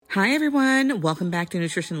Hi, everyone. Welcome back to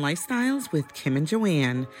Nutrition Lifestyles with Kim and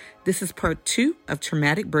Johane. This is part 2 of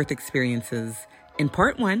traumatic birth experiences. In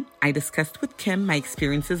part 1, I discussed with Kim my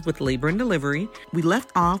experiences with labor and delivery. We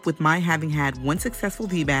left off with my having had one successful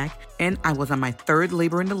VBAC, and I was on my 3rd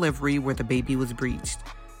labor and delivery where the baby was breached.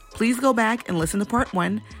 Please go back and listen to part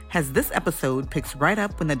 1, as this episode picks right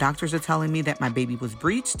up when the doctors are telling me that my baby was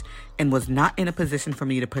breached and was not in a position for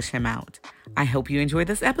me to push him out. I hope you enjoy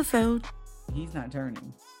this episode. He's not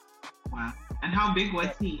turning. Wow. And how big was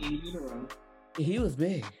he in utero? He was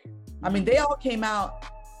big. I mean, they all came out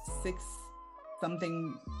 6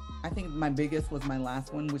 something. I think my biggest was my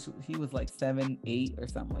last one, which he was like 7, 8 or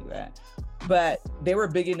something like that. But they were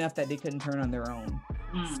big enough that they couldn't turn on their own.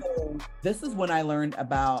 So this is when I learned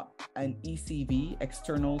about an ECV,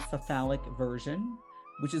 external cephalic version,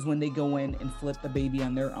 which is when they go in and flip the baby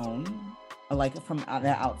on their own, like from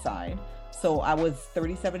the outside. So I was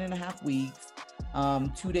 37 and a half weeks.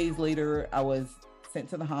 2 days later, I was sent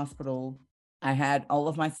to the hospital. I had all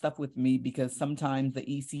of my stuff with me because sometimes the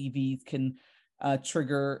ECVs can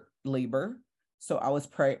trigger labor. So I was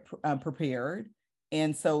prepared.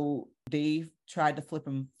 And so they tried to flip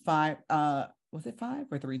him 5, was it 5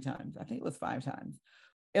 or 3 times? I think it was 5 times.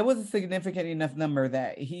 It was a significant enough number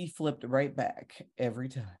that he flipped right back every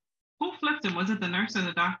time. Who flipped him? Was it the nurse or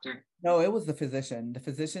the doctor? No, it was the physician. The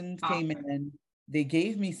physicians came in. They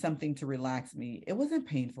gave me something to relax me. It wasn't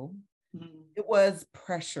painful. It was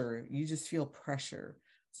pressure. You just feel pressure.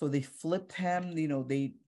 So they flipped him,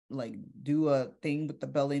 they like do a thing with the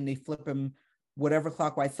belly and they flip him whatever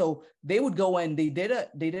clockwise. So they would go in, they did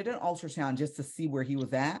an ultrasound just to see where he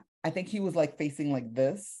was at. I think he was like facing like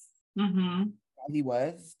this. He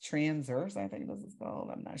was transverse, I think this is called.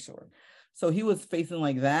 I'm not sure. So he was facing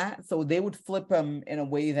like that. So they would flip him in a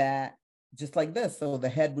way that just like this. So the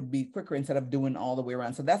head would be quicker instead of doing all the way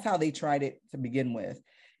around. So that's how they tried it to begin with.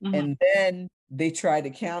 And then they tried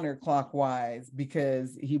to counterclockwise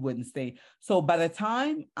because he wouldn't stay. So by the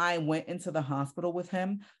time I went into the hospital with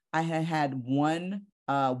him, I had one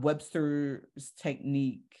Webster's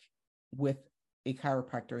technique with a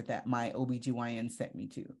chiropractor that my OBGYN sent me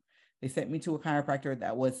to. They sent me to a chiropractor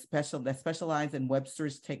that specialized in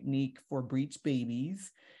Webster's technique for breech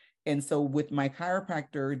babies. And so with my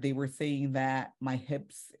chiropractor, they were saying that my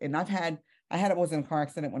hips, and I was in a car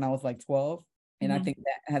accident when I was like 12. And I think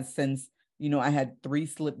that has since, I had 3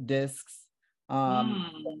 slip discs.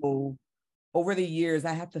 So over the years,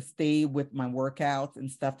 I have to stay with my workouts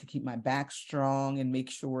and stuff to keep my back strong and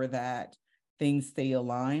make sure that things stay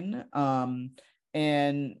aligned.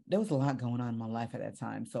 And there was a lot going on in my life at that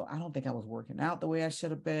time. So I don't think I was working out the way I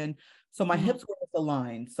should have been. So my hips were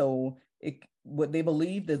aligned. So what they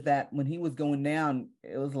believed is that when he was going down,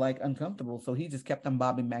 it was like uncomfortable. So he just kept on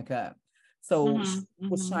bobbing back up. So she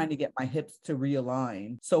was trying to get my hips to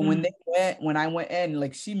realign. So when I went in,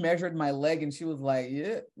 like she measured my leg and she was like,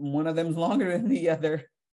 yeah, one of them's longer than the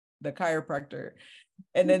other, the chiropractor.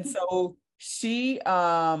 And then so she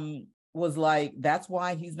was like, that's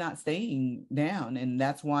why he's not staying down. And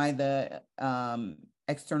that's why the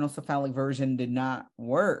external cephalic version did not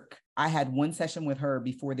work. I had one session with her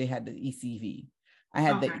before they had the ECV. I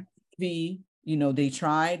had the ECV, they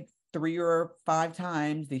tried 3 or 5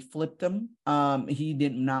 times. They flipped him. He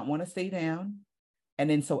did not want to stay down. And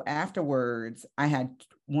then so afterwards, I had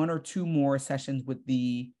 1 or 2 more sessions with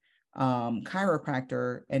the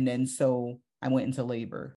chiropractor. And then so I went into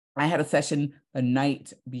labor. I had a session a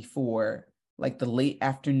night before, like the late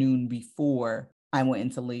afternoon before I went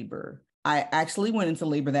into labor. I actually went into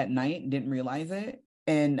labor that night and didn't realize it.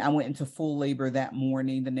 And I went into full labor that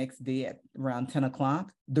morning, the next day at around 10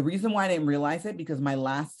 o'clock. The reason why I didn't realize it, because my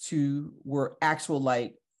last 2 were actual,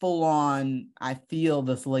 like full on, I feel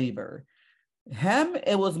this labor. Him,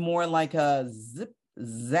 it was more like a zip,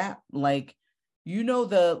 zap, like,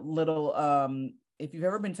 the little, if you've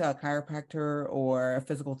ever been to a chiropractor or a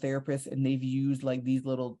physical therapist and they've used like these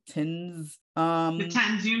little TENS. The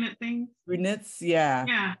TENS unit things? Units, yeah.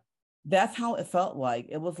 Yeah. That's how it felt like.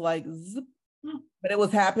 It was like zip. But it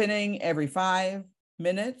was happening every 5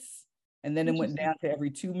 minutes. And then it went down to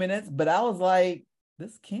every 2 minutes. But I was like,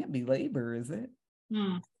 this can't be labor, is it?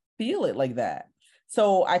 Feel it like that.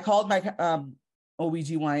 So I called my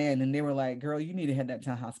OBGYN and they were like, girl, you need to head that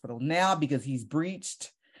to the hospital now because he's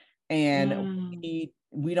breached. And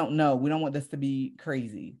we don't know. We don't want this to be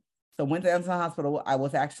crazy. So went down to the hospital. I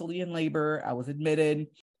was actually in labor. I was admitted.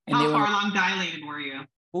 And how far along dilated were you?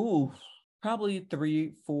 Ooh, probably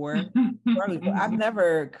 3, 4. I'm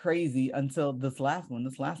never crazy until this last one.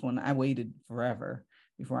 This last one, I waited forever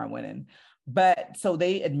before I went in. But so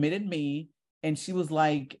they admitted me and she was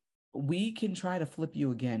like, we can try to flip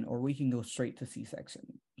you again, or we can go straight to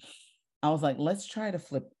C-section. I was like, let's try to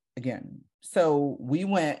flip again. So we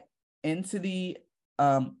went into the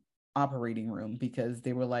operating room because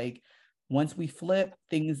they were like, once we flip,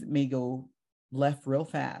 things may go left real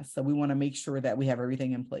fast. So we want to make sure that we have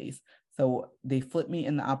everything in place. So they flipped me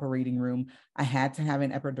in the operating room. I had to have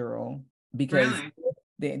an epidural because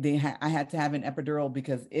I had to have an epidural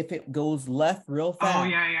because if it goes left real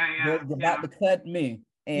fast, they're about to cut me.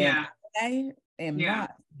 And I am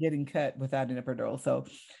not getting cut without an epidural. So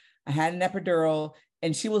I had an epidural,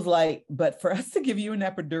 and she was like, but for us to give you an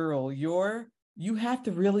epidural, you have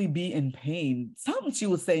to really be in pain. Something she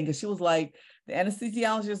was saying, because she was like, the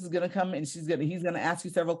anesthesiologist is going to come and he's going to ask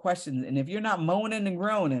you several questions. And if you're not moaning and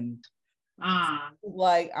groaning,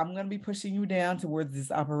 like, I'm going to be pushing you down towards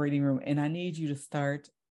this operating room, and I need you to start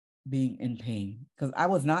being in pain, because I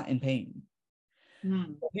was not in pain.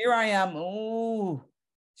 So here I am. Oh,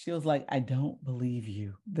 she was like, I don't believe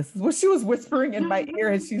you. This is what she was whispering in my ear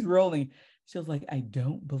as she's rolling. She was like, I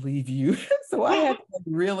don't believe you. So I had to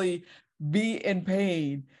really be in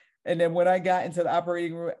pain. And then when I got into the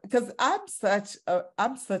operating room, because I'm such a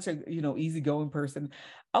easygoing person,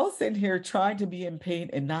 I was sitting here trying to be in pain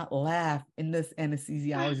and not laugh in this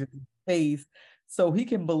anesthesiologist's face, so he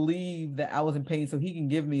can believe that I was in pain, so he can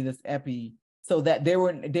give me this epi, so that they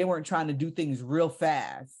weren't trying to do things real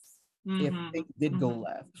fast if things did go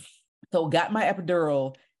left. So got my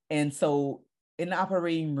epidural, and so in the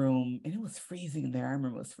operating room, and it was freezing there. I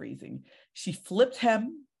remember it was freezing. She flipped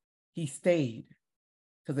him. He stayed.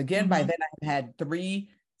 Because again, by then I had 3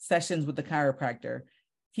 sessions with the chiropractor.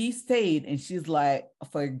 He stayed, and she's like,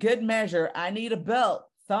 for good measure, I need a belt,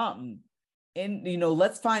 something. And,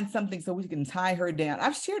 let's find something so we can tie her down.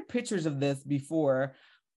 I've shared pictures of this before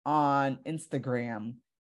on Instagram.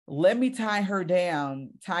 Let me tie her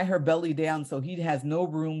belly down so he has no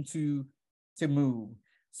room to move.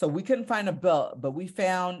 So we couldn't find a belt, but we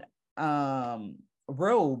found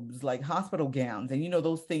robes, like hospital gowns. And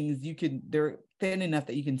those things they're thin enough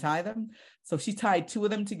that you can tie them. So she tied 2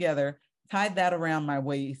 of them together, tied that around my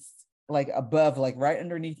waist, like above, like right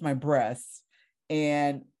underneath my breast,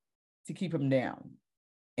 and to keep him down.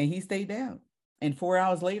 And he stayed down. And 4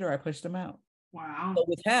 hours later, I pushed him out. Wow. So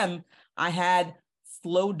with him, I had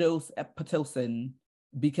slow dose Pitocin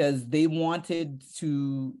because they wanted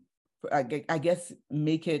to, I guess,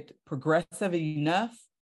 make it progressive enough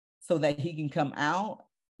so that he can come out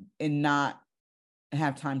and not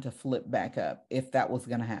have time to flip back up if that was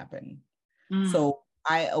going to happen. So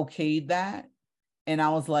I okayed that. And I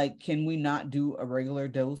was like, can we not do a regular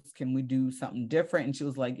dose? Can we do something different? And she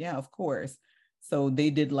was like, yeah, of course. So they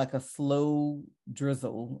did like a slow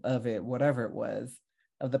drizzle of it, whatever it was,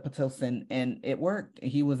 of the Pitocin, and it worked.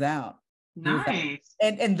 He was out. Nice.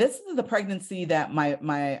 And this is the pregnancy that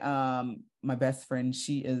my best friend,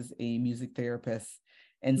 she is a music therapist.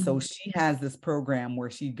 And so she has this program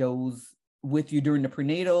where she goes with you during the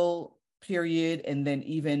prenatal period, and then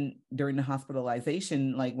even during the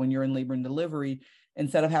hospitalization, like when you're in labor and delivery,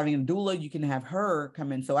 instead of having a doula, you can have her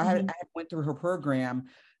come in. So I went through her program.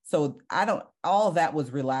 So all of that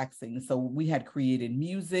was relaxing. So we had created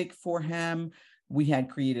music for him. We had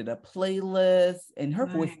created a playlist, and her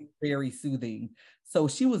voice is very soothing. So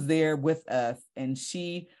she was there with us, and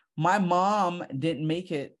my mom didn't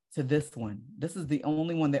make it to this one. This is the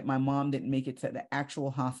only one that my mom didn't make it to the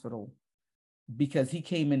actual hospital, because he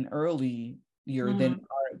came in earlier than,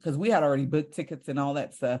 because we had already booked tickets and all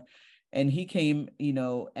that stuff. And he came,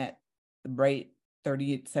 at right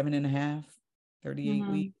 37 and a half, 38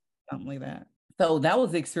 weeks, something like that. So that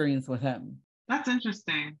was the experience with him. That's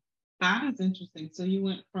interesting. That is interesting. So you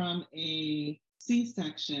went from a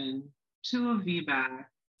C-section to a VBAC.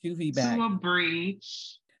 To a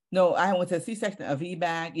breech. No, I went to a C-section, a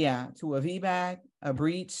VBAC, to a VBAC, a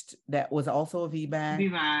breached that was also a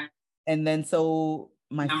VBAC. And then so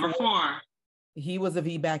my number 4, he was a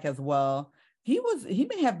VBAC as well. He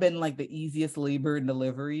may have been like the easiest labor and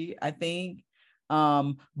delivery, I think.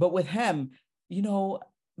 But with him,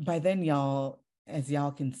 by then, y'all, as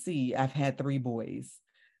y'all can see, I've had 3 boys.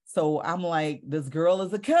 So I'm like, this girl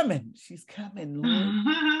is coming. She's coming,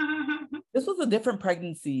 Lord. This was a different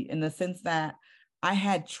pregnancy in the sense that I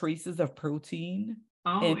had traces of protein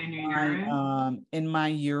in my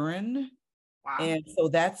urine. Wow. And so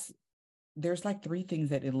there's like 3 things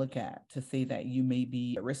that they look at to say that you may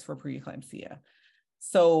be at risk for preeclampsia.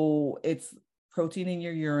 So it's protein in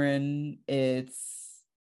your urine, it's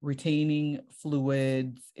retaining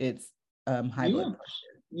fluids, it's high blood pressure.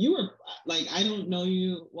 You were like, I don't know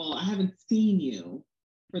you, well, I haven't seen you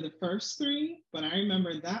for the first 3, but I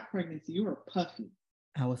remember that pregnancy, you were puffy.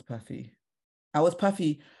 I was puffy.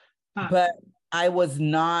 but I was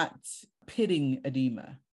not pitting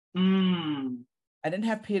edema. I didn't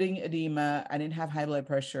have pitting edema. I didn't have high blood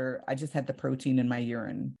pressure. I just had the protein in my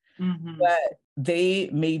urine. But they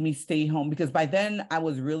made me stay home because by then I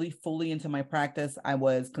was really fully into my practice. I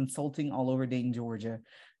was consulting all over Dayton, Georgia,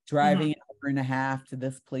 driving an hour and a half to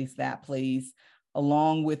this place, that place,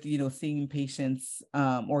 along with, seeing patients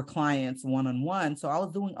or clients one-on-one. So I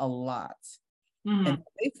was doing a lot. And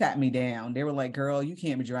they sat me down. They were like, girl, you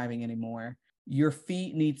can't be driving anymore. Your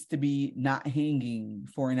feet needs to be not hanging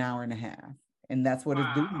for an hour and a half. And that's what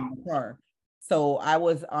it's doing in the car. So I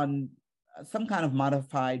was on some kind of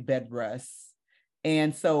modified bed rest.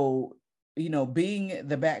 And so, being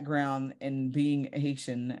the background and being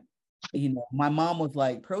Haitian, my mom was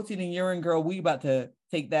like, protein in urine, girl, we about to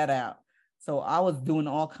take that out. So I was doing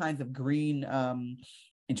all kinds of green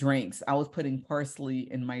drinks. I was putting parsley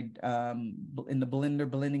in my in the blender,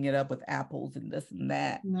 blending it up with apples and this and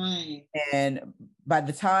that. Nice. And by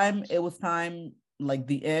the time it was time, like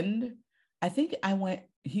the end, I think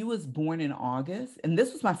he was born in August, and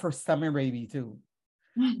this was my first summer baby too.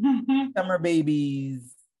 Summer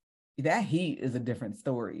babies, that heat is a different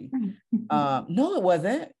story. No, it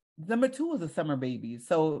wasn't. Number 2 was a summer baby,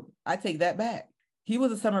 so I take that back. He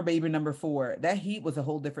was a summer baby number 4. That heat was a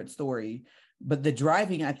whole different story, but the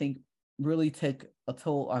driving, I think, really took a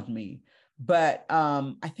toll on me. But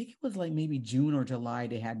I think it was like maybe June or July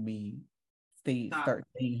they had me start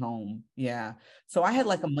staying home. Yeah, so I had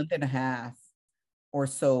like a month and a half or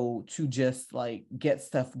so to just like get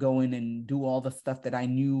stuff going and do all the stuff that I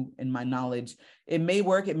knew in my knowledge. It may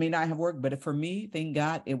work, it may not have worked, but for me, thank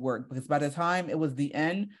God it worked, because by the time it was the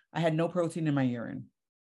end, I had no protein in my urine.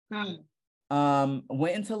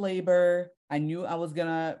 Went into labor. I knew I was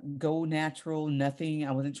gonna go natural, nothing.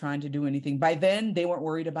 I wasn't trying to do anything. By then, they weren't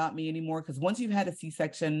worried about me anymore, because once you've had a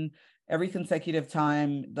C-section, every consecutive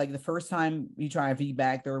time, like the first time you try a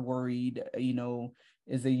VBAC, they're worried,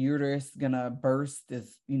 is the uterus gonna burst?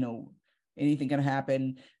 Is, anything gonna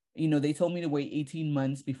happen? They told me to wait 18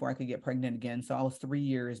 months before I could get pregnant again. So I was 3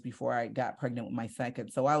 years before I got pregnant with my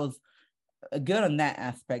second. So I was good on that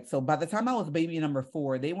aspect. So by the time I was baby number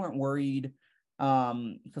 4, they weren't worried,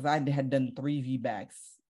 because I had done 3 VBACs,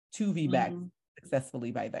 2 VBACs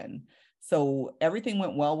successfully by then. So everything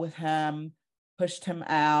went well with him, pushed him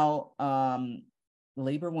out.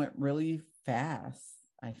 Labor went really fast,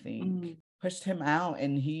 I think. Pushed him out,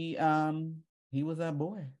 and he was a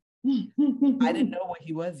boy. I didn't know what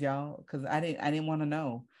he was, y'all, because I didn't want to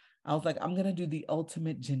know. I was like, I'm gonna do the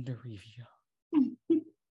ultimate gender reveal.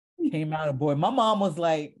 Came out a boy. My mom was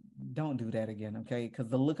like, don't do that again, okay? Because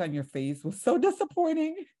the look on your face was so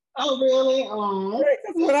disappointing. Oh, really? Oh. Right,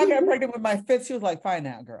 when I got pregnant with my 5th, she was like, find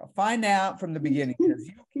out, girl. Find out from the beginning, because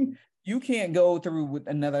you can't go through with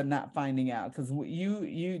another not finding out, because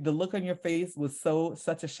the look on your face was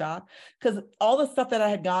such a shock, because all the stuff that I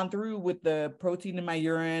had gone through with the protein in my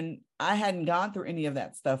urine, I hadn't gone through any of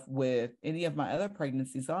that stuff with any of my other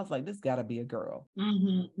pregnancies. So I was like, this gotta be a girl.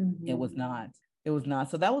 It was not.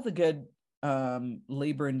 So that was a good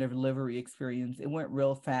labor and delivery experience. It went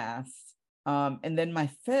real fast. And then my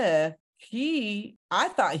 5th, I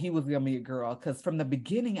thought he was gonna be a girl, because from the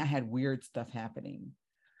beginning I had weird stuff happening.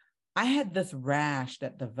 I had this rash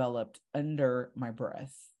that developed under my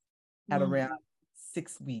breast at around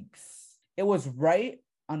 6 weeks. It was right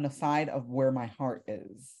on the side of where my heart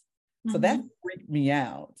is. So that freaked me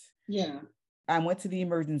out. Yeah. I went to the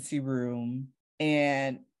emergency room,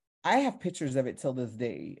 and I have pictures of it till this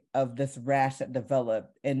day, of this rash that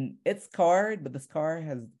developed, and it's scarred, but the scar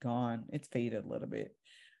has gone. It's faded a little bit.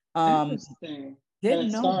 Interesting.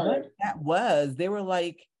 Didn't know what that was. They were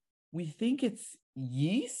like, we think it's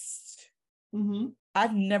yeast.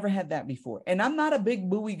 I've never had that before. And I'm not a big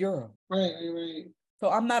buoy girl. Right. So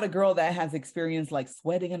I'm not a girl that has experienced like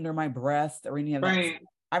sweating under my breast or any of that. Right.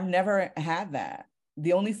 I've never had that.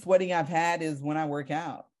 The only sweating I've had is when I work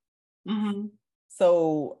out.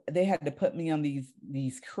 So they had to put me on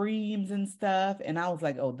these creams and stuff. And I was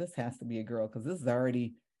like, oh, this has to be a girl, because this is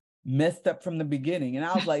already messed up from the beginning. And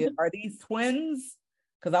I was like, are these twins?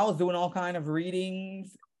 Because I was doing all kind of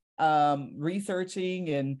readings, researching,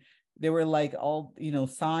 and there were like all,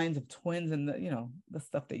 signs of twins and the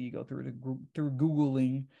stuff that you go through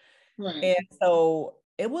Googling. Right. And so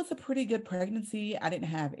it was a pretty good pregnancy. I didn't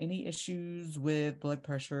have any issues with blood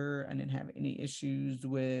pressure. I didn't have any issues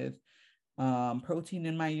with protein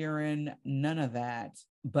in my urine, none of that.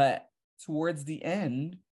 But towards the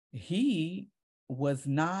end, he was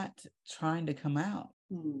not trying to come out.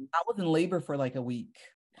 I was in labor for like a week.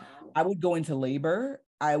 Wow. I would go into labor.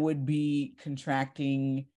 I would be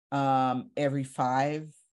contracting every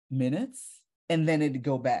 5 minutes, and then it'd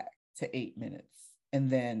go back. to 8 minutes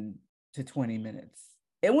and then to 20 minutes.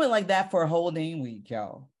 It went like that for a whole dang week,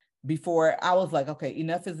 y'all. Before I was like, okay,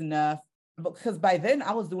 enough is enough. Because by then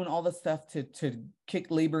I was doing all the stuff to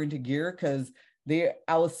kick labor into gear, because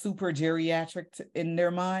I was super geriatric in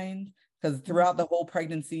their mind. Because throughout the whole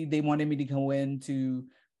pregnancy, they wanted me to go in to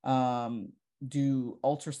do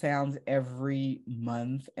ultrasounds every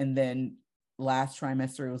month. And then last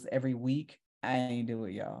trimester, it was every week. I didn't do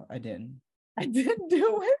it, y'all. I didn't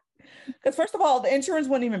do it. Because first of all, the insurance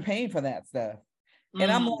wasn't even paying for that stuff.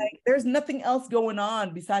 And I'm like, there's nothing else going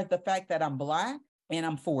on besides the fact that I'm Black and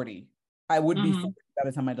I'm 40. I would be 40 by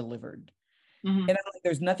the time I delivered. And I'm like,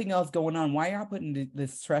 there's nothing else going on. Why are y'all putting the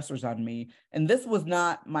stressors on me? And this was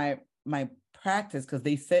not my practice, because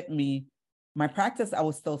they sent me, my practice, I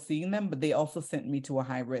was still seeing them, but they also sent me to a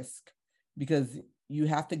high risk, because you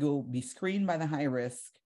have to go be screened by the high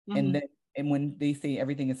risk. And when they say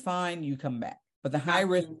everything is fine, you come back. But the high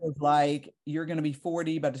risk was like, you're going to be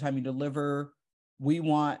 40 by the time you deliver. We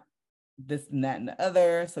want this and that and the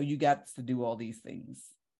other. So you got to do all these things.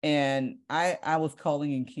 And I was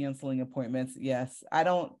calling and canceling appointments. Yes,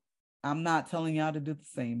 I'm not telling y'all to do the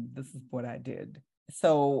same. This is what I did.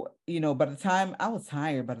 So, by the time I was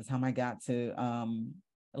tired, by the time I got to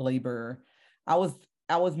labor, I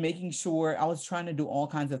was making sure, I was trying to do all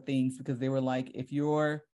kinds of things, because they were like, if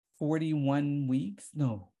you're 41 weeks,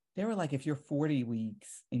 no, they were like, if you're 40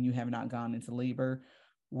 weeks and you have not gone into labor,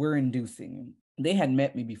 we're inducing. They had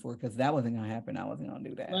met me before, because that wasn't going to happen. I wasn't going to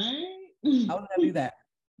do that. Right? I wasn't going to do that,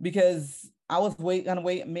 because I was going to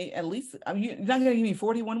wait at least, you're not going to give me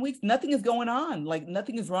 41 weeks. Nothing is going on. Like,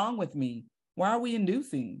 nothing is wrong with me. Why are we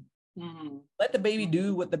inducing? Let the baby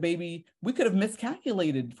do what we could have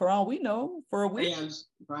miscalculated for all we know for a week. Yes,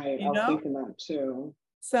 right. I was thinking that too.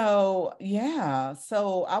 So, yeah.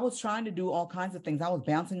 So I was trying to do all kinds of things. I was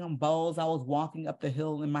bouncing on balls. I was walking up the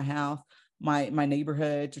hill in my house, my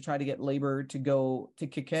neighborhood, to try to get labor to go to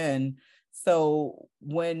kick in. So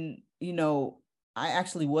when, I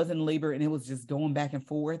actually was in labor and it was just going back and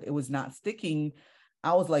forth, it was not sticking.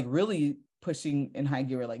 I was like really pushing in high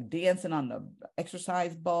gear, like dancing on the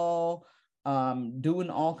exercise ball, doing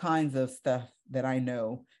all kinds of stuff that I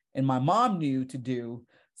know and my mom knew to do.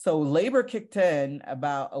 So labor kicked in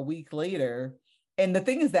about a week later. And the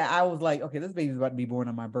thing is that I was like, okay, this baby's about to be born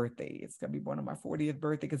on my birthday. It's going to be born on my 40th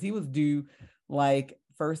birthday, because he was due like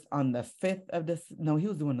first on the 5th of this. No, he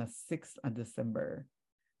was doing the 6th of December.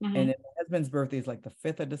 And then my husband's birthday is like the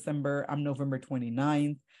 5th of December. I'm November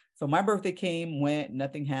 29th. So my birthday came, went,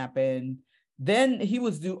 nothing happened. Then he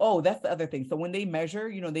was due. Oh, that's the other thing. So when they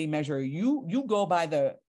measure, they measure you go by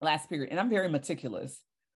the last period. And I'm very meticulous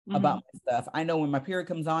about my stuff. I know when my period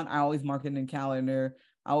comes on, I always mark it in the calendar.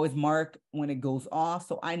 I always mark when it goes off.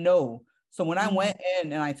 So I know. So when I went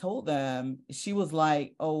in and I told them, she was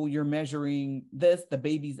like, oh, you're measuring this. The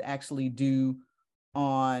baby's actually due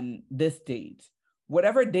on this date.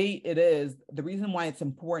 Whatever date it is, the reason why it's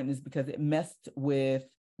important is because it messed with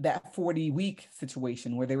that 40-week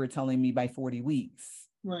situation where they were telling me by 40 weeks,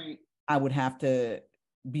 right, I would have to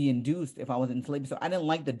be induced if I was in labor. So I didn't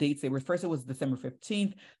like the dates. First it was December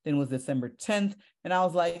 15th, then it was December 10th. And I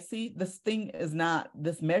was like, see, this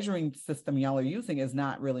measuring system y'all are using is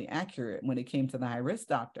not really accurate when it came to the high risk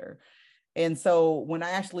doctor. And so when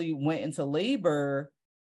I actually went into labor,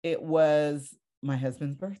 it was my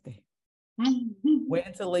husband's birthday. Went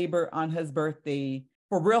into labor on his birthday,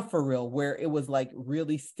 for real, where it was like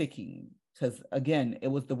really sticking. Because again, it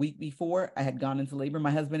was the week before I had gone into labor. My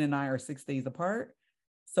husband and I are 6 days apart.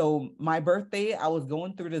 So my birthday, I was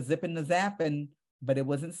going through the zip and the zap, but it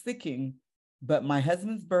wasn't sticking. But my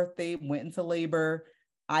husband's birthday, went into labor.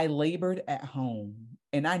 I labored at home,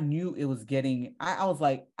 and I knew it was I was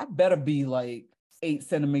like, I better be like 8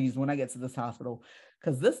 centimeters when I get to this hospital,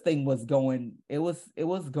 because this thing was going, it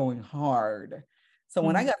was going hard. So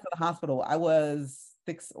when I got to the hospital, I was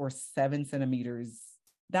 6 or 7 centimeters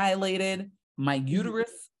dilated. My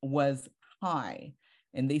uterus was high,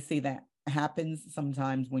 and they say that happens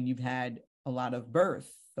sometimes when you've had a lot of births.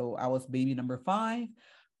 So I was baby number 5.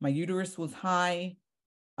 My uterus was high.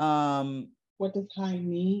 What does high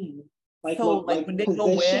mean? Like when they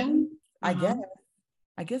go in, I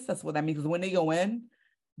guess that's what that means. Because when they go in,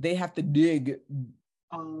 they have to dig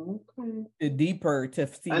deeper to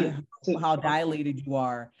see how dilated you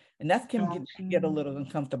are, and that can get a little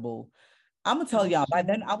uncomfortable. I'm gonna tell y'all, by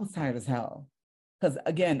then I was tired as hell, because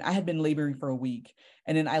again, I had been laboring for a week,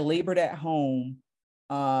 and then I labored at home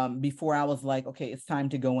before I was like, okay, it's time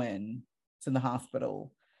to go in to the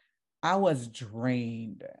hospital. I was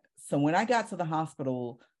drained. So when I got to the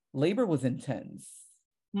hospital, labor was intense,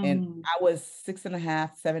 and I was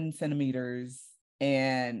 6.5, 7 centimeters,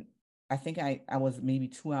 and I think I was maybe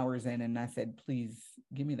 2 hours in, and I said, please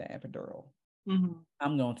give me the epidural. Mm-hmm.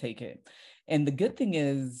 I'm going to take it. And the good thing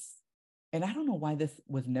is, and I don't know why this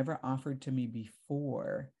was never offered to me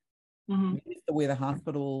before. Mm-hmm. Maybe it's the way the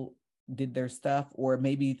hospital did their stuff, or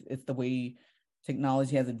maybe it's the way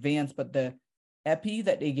technology has advanced, but the epi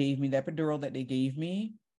that they gave me, the epidural that they gave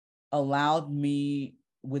me, allowed me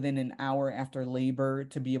within an hour after labor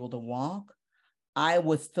to be able to walk. I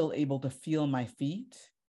was still able to feel my feet.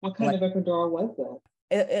 What kind of epidural was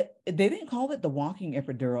it? They didn't call it the walking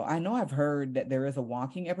epidural. I know I've heard that there is a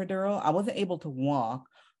walking epidural. I wasn't able to walk,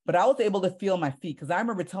 but I was able to feel my feet, because I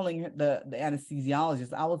remember telling the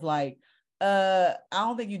anesthesiologist, I was like, I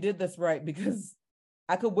don't think you did this right, because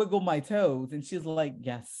I could wiggle my toes. And she's like,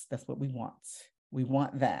 yes, that's what we want. We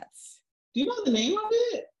want that. Do you know the name of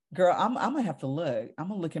it? Girl, I'm gonna have to look. I'm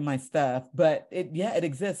gonna look at my stuff, but it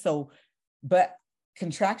exists. So, but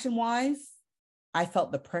contraction wise, I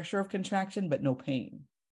felt the pressure of contraction, but no pain.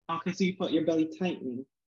 Okay, so you felt your belly tightening.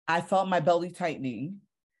 I felt my belly tightening.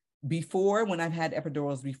 Before, when I've had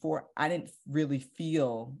epidurals before, I didn't really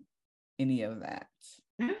feel any of that.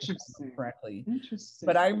 Interesting. Correctly. Interesting.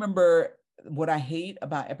 But I remember, what I hate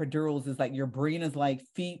about epidurals is like your brain is like,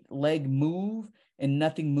 feet, leg move, and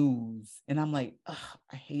nothing moves. And I'm like,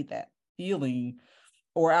 I hate that feeling.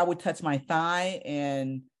 Or I would touch my thigh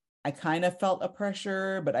and I kind of felt a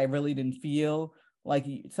pressure, but I really didn't feel like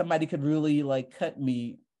somebody could really like cut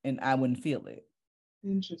me and I wouldn't feel it.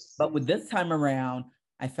 Interesting. But with this time around,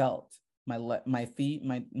 I felt my feet,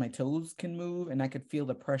 my toes can move, and I could feel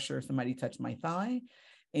the pressure. Somebody touched my thigh,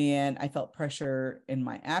 and I felt pressure in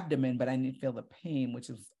my abdomen, but I didn't feel the pain, which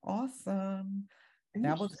was awesome.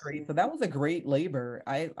 That was great. So that was a great labor.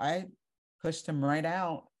 I pushed him right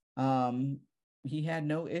out. He had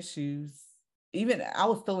no issues. Even I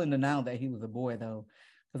was still in denial that he was a boy, though,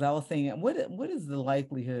 because I was saying, what is the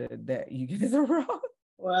likelihood that you guys are wrong?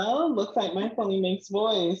 Well, looks like my family makes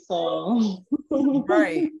boys, so.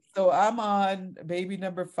 Right. So I'm on baby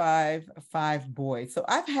number 5 boys. So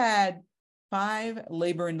I've had 5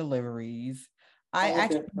 labor and deliveries. I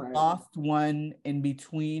actually lost one in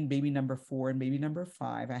between baby number 4 and baby number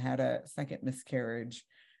 5. I had a second miscarriage.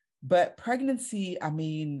 But pregnancy, I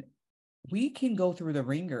mean, we can go through the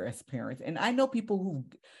ringer as parents. And I know people who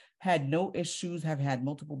had no issues, have had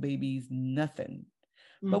multiple babies, nothing.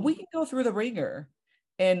 But we can go through the ringer.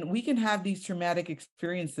 And we can have these traumatic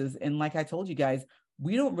experiences. And like I told you guys,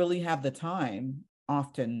 we don't really have the time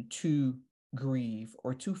often to grieve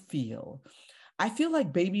or to feel. I feel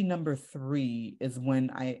like baby number 3 is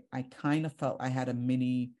when I kind of felt I had a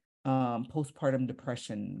mini postpartum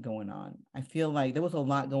depression going on. I feel like there was a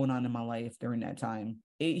lot going on in my life during that time.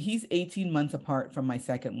 He's 18 months apart from my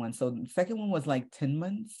second one. So the second one was like 10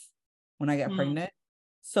 months when I got pregnant.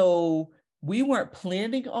 So we weren't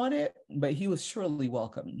planning on it, but he was surely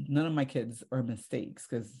welcome. None of my kids are mistakes,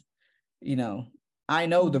 because, I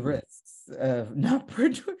know the risks of not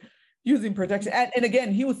using protection. And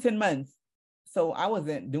again, he was 10 months. So I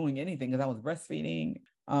wasn't doing anything because I was breastfeeding.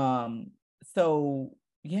 So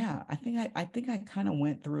yeah, I think I kind of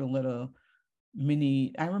went through a little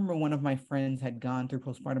I remember one of my friends had gone through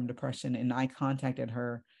postpartum depression, and I contacted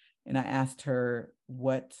her and I asked her,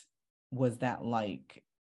 what was that like?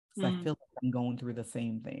 So I feel like I'm going through the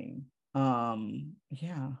same thing.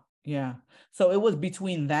 Yeah. So it was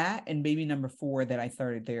between that and baby number 4 that I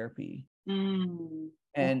started therapy.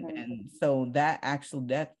 And so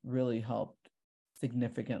that really helped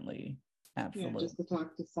significally. Absolutely. Yeah, just to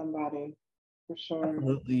talk to somebody, for sure.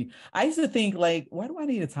 Absolutely. I used to think, like, why do I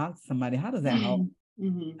need to talk to somebody? How does that help? How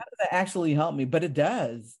does that actually help me? But it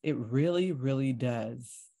does. It really, really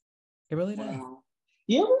does. It really does.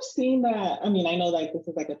 You ever seen that? I mean, I know like this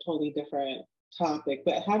is like a totally different topic,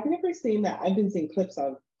 but have you ever seen that? I've been seeing clips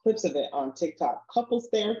of it on TikTok. Couples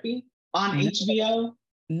therapy on HBO.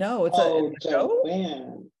 No, it's a show.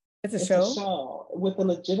 Man, it's a show. A show with a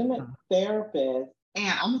legitimate therapist.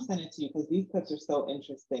 And I'm gonna send it to you because these clips are so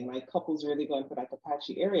interesting. Like couples really going for like a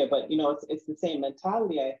patchy area, but it's the same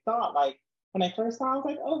mentality. I thought like when I first saw, I was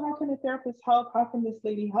like, oh, how can a therapist help? How can this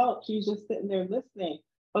lady help? She's just sitting there listening.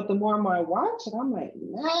 But the more and more I watch it, I'm like,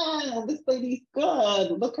 man, this lady's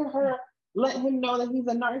good. Look at her, let him know that he's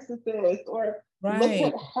a narcissist, or look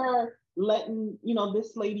at her letting,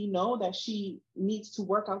 this lady know that she needs to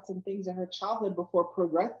work out some things in her childhood before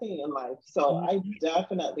progressing in life. So I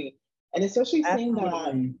definitely, and especially seeing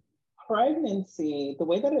that pregnancy, the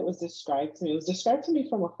way that it was described to me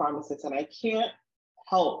from a pharmacist, and I can't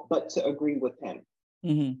help but to agree with him.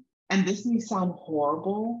 And this may sound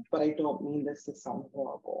horrible, but I don't mean this to sound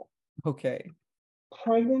horrible. Okay.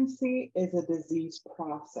 pregnancy is a disease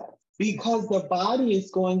process because the body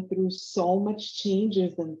is going through so much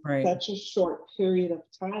changes in such a short period of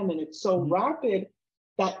time. And it's so rapid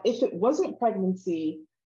that if it wasn't pregnancy,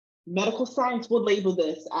 medical science would label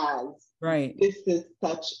this as this is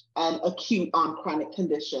such an acute on chronic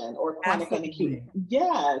condition or chronic and acute.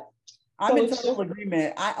 Yes. I'm in total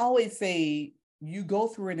agreement. I always say you go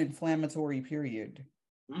through an inflammatory period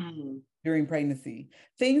during pregnancy.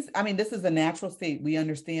 Things, I mean, this is a natural state. We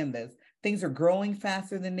understand this. Things are growing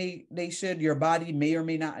faster than they should. Your body may or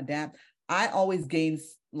may not adapt. I always gain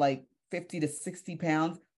like 50 to 60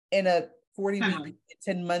 pounds in a 40-week,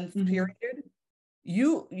 10 months period.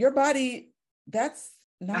 Your body, that's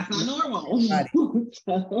not normal.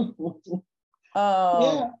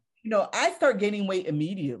 You know, I start gaining weight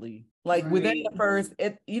immediately. Like within the first,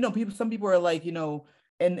 some people are like,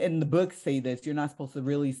 and the books say this, you're not supposed to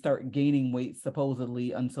really start gaining weight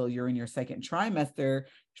supposedly until you're in your second trimester. You're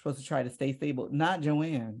supposed to try to stay stable. Not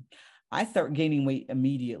Johane. I start gaining weight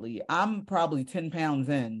immediately. I'm probably 10 pounds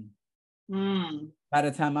in by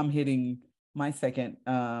the time I'm hitting my second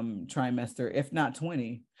trimester, if not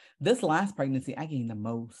 20. This last pregnancy, I gained the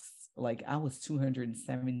most. Like I was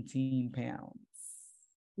 217 pounds.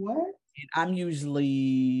 What? And I'm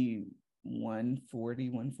usually 140,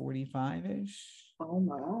 145-ish. Oh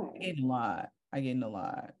my. I gained a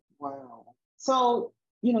lot. Wow. So,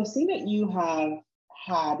 seeing that you have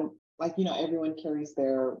had, like, everyone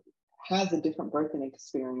has a different birthing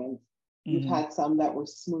experience. You've had some that were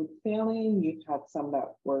smooth sailing, you've had some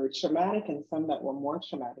that were traumatic, and some that were more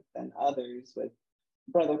traumatic than others with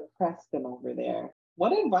Brother Preston over there.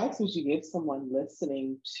 What advice would you give someone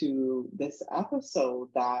listening to this episode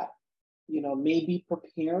that, may be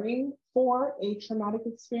preparing for a traumatic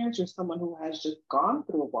experience or someone who has just gone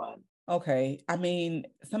through one? Okay. I mean,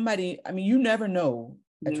 you never know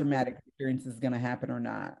a traumatic experience is going to happen or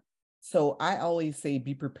not. So I always say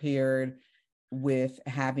be prepared with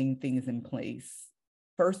having things in place.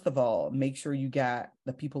 First of all, make sure you got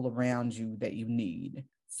the people around you that you need.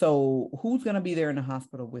 So who's going to be there in the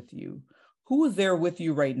hospital with you? Who is there with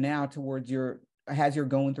you right now as you're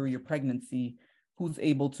going through your pregnancy? Who's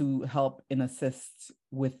able to help and assist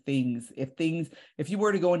with things? If you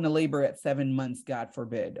were to go into labor at 7 months, God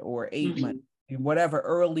forbid, or 8 months, whatever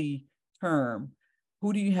early term,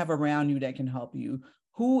 who do you have around you that can help you?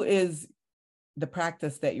 Who is the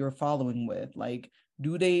practice that you're following with? Like,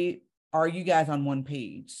 are you guys on one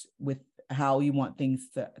page with how you want things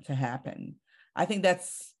to happen? I think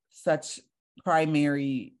that's such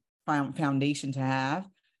primary foundation to have,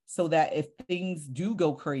 so that if things do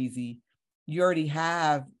go crazy, you already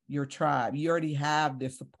have your tribe, you already have their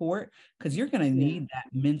support, because you're going to need that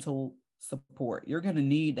mental support. You're going to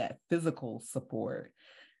need that physical support.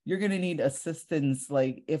 You're going to need assistance.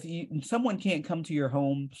 Like if someone can't come to your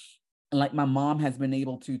home, like my mom has been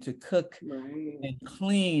able to cook and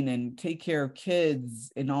clean and take care of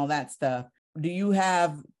kids and all that stuff. Do you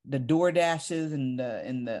have the DoorDashes and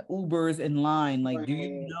the Ubers in line? Like, do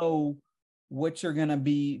you know what you're gonna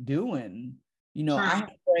be doing? I have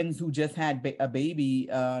friends who just had a baby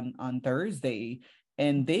on Thursday,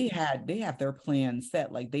 and they have their plan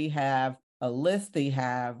set. Like they have a list, they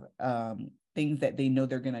have things that they know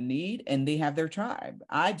they're gonna need, and they have their tribe.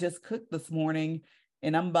 I just cooked this morning,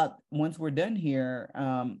 and I'm about, once we're done here,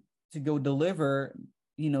 to go deliver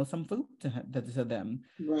some food to them,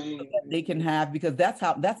 so that they can have, because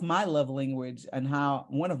that's my love language, and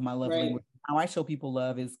one of my love language, how I show people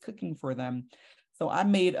love is cooking for them. So I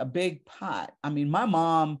made a big pot. I mean, my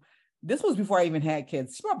mom, this was before I even had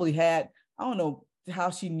kids. She probably had, I don't know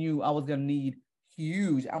how she knew I was going to need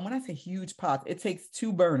huge. And when I say huge pots, it takes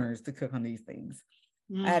 2 burners to cook on these things.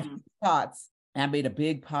 I had pots, and I made a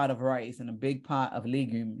big pot of rice and a big pot of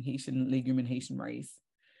Haitian legume and Haitian rice,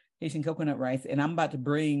 Haitian coconut rice. And I'm about to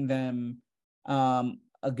bring them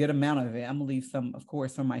a good amount of it. I'm gonna leave some, of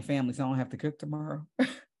course, for my family, so I don't have to cook tomorrow.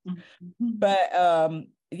 But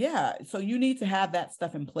yeah, so you need to have that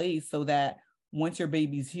stuff in place so that once your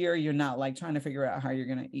baby's here, you're not like trying to figure out how you're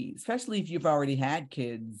going to eat, especially if you've already had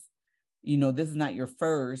kids. This is not your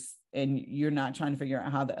first, and you're not trying to figure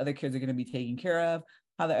out how the other kids are going to be taken care of,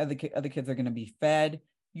 how the other kids are going to be fed.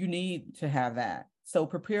 You need to have that. So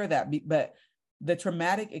prepare that. But the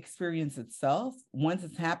traumatic experience itself, once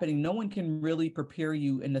it's happening, no one can really prepare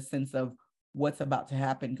you in the sense of what's about to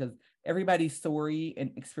happen, because everybody's story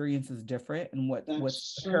and experience is different, and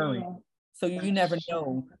what's occurring. So you never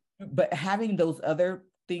know. But having those other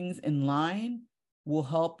things in line will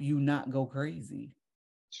help you not go crazy.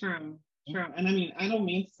 True. And I mean, I don't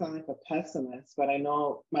mean to sound like a pessimist, but I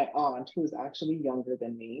know my aunt, who is actually younger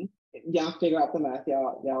than me, y'all figure out the math.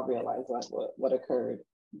 Y'all realize what occurred.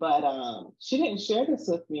 But she didn't share this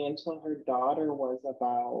with me until her daughter was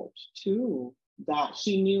about 2. That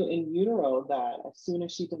she knew in utero that as soon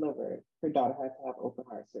as she delivered, her daughter had to have open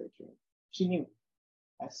heart surgery. She knew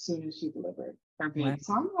as soon as she delivered her baby.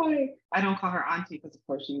 So I'm like, I don't call her auntie because of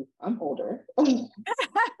course I'm older. But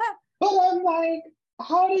I'm like,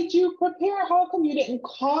 how did you prepare? How come you didn't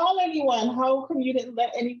call anyone? How come you didn't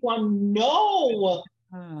let anyone know?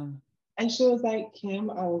 And she was like, Kim,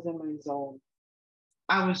 I was in my zone.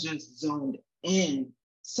 I was just zoned in.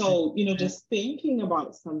 So, just thinking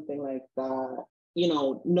about something like that,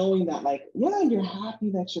 knowing that like, yeah, you're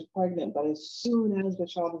happy that you're pregnant, but as soon as the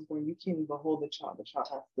child is born, you can't even hold the child. The child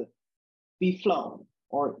has to be flown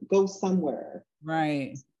or go somewhere.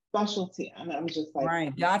 Right. Specialty. And I'm just like,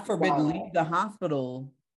 right. God forbid, leave the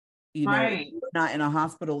hospital. You're not in a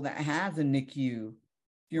hospital that has a NICU.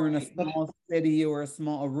 You're in a small city or a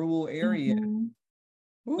rural area. Mm-hmm.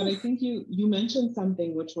 But I think you mentioned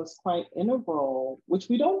something which was quite integral, which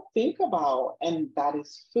we don't think about, and that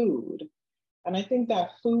is food. And I think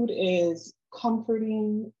that food is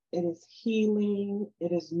comforting, it is healing,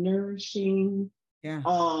 it is nourishing. Yeah.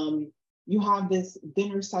 You have this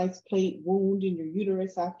dinner-sized plate wound in your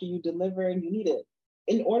uterus after you deliver, and you need it.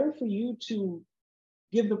 In order for you to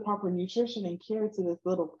give the proper nutrition and care to this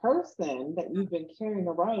little person that you've been carrying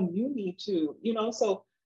around, you need to, so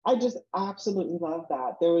I just absolutely love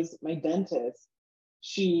that. There was my dentist,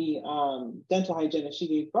 she, dental hygienist, she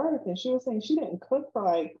gave birth, and she was saying she didn't cook for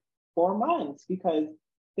like 4 months because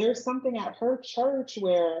there's something at her church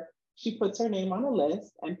where she puts her name on a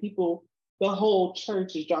list and the whole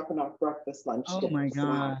church is dropping off breakfast, lunch. Oh my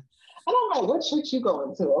God. And I'm like, what church you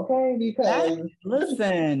going to? Okay. Because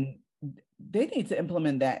listen, they need to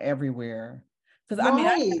implement that everywhere. Because I mean,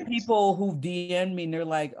 I have people who've DM'd me and they're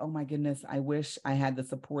like, oh my goodness, I wish I had the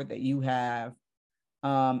support that you have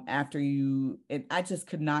after you, and I just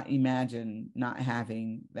could not imagine not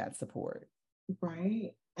having that support.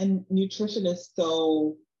 Right. And nutrition is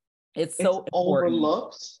so important.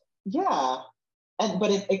 Overlooked. Yeah.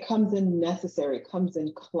 But it comes in necessary, it comes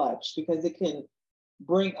in clutch because it can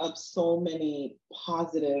bring up so many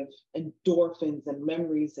positive endorphins and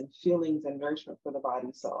memories and feelings and nourishment for the body.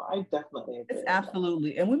 So I definitely agree. It's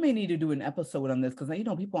absolutely. And we may need to do an episode on this because,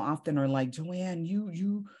 people often are like, Johane,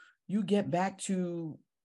 you get back to,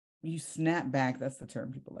 you snap back. That's the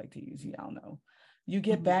term people like to use. Y'all know. You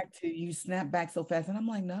get back to, you snap back so fast. And I'm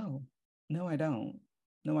like, no, I don't.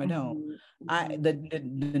 No, I don't.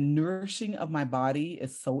 The nourishing of my body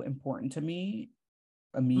is so important to me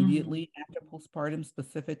immediately after postpartum,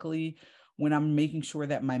 specifically when I'm making sure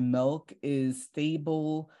that my milk is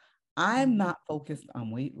stable. I'm not focused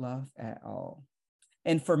on weight loss at all.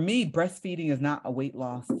 And for me, breastfeeding is not a weight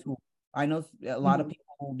loss tool. I know a lot of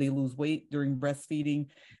people, they lose weight during breastfeeding.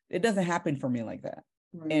 It doesn't happen for me like that.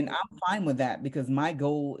 Right. And I'm fine with that because my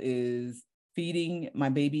goal is feeding my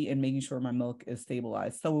baby and making sure my milk is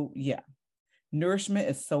stabilized. So yeah, nourishment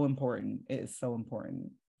is so important. It is so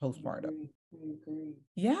important postpartum. I agree.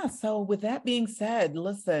 Yeah. So with that being said,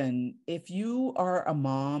 listen, if you are a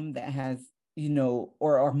mom that has,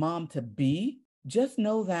 or a mom to be, just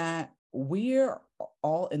know that we're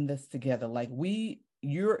all in this together. Like you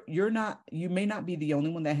may not be the only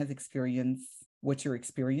one that has experienced what you're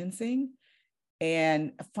experiencing,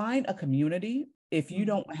 and find a community. If you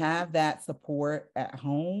don't have that support at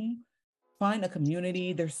home, find a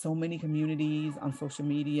community. There's so many communities on social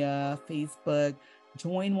media, Facebook.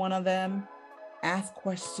 Join one of them. Ask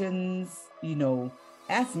questions,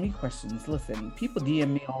 ask me questions. Listen, people DM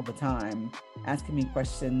me all the time, asking me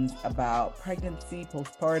questions about pregnancy,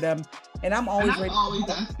 postpartum. And I'm always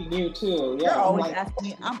asking you too. Yeah, you're always asking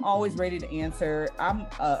me. I'm always ready to answer. I'm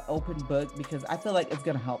an open book because I feel like it's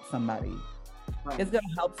going to help somebody. Right. It's going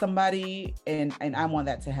to help somebody, and I want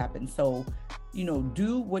that to happen. So,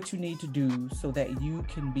 do what you need to do so that you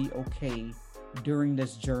can be okay during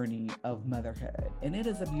this journey of motherhood. And it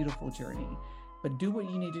is a beautiful journey, but do what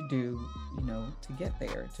you need to do, to get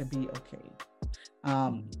there, to be okay.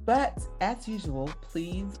 But as usual,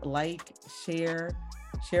 please share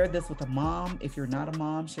this with a mom. If you're not a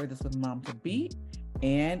mom, share this with a mom to be,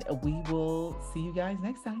 and we will see you guys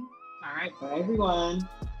next time. All right. Bye, everyone.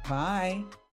 Bye.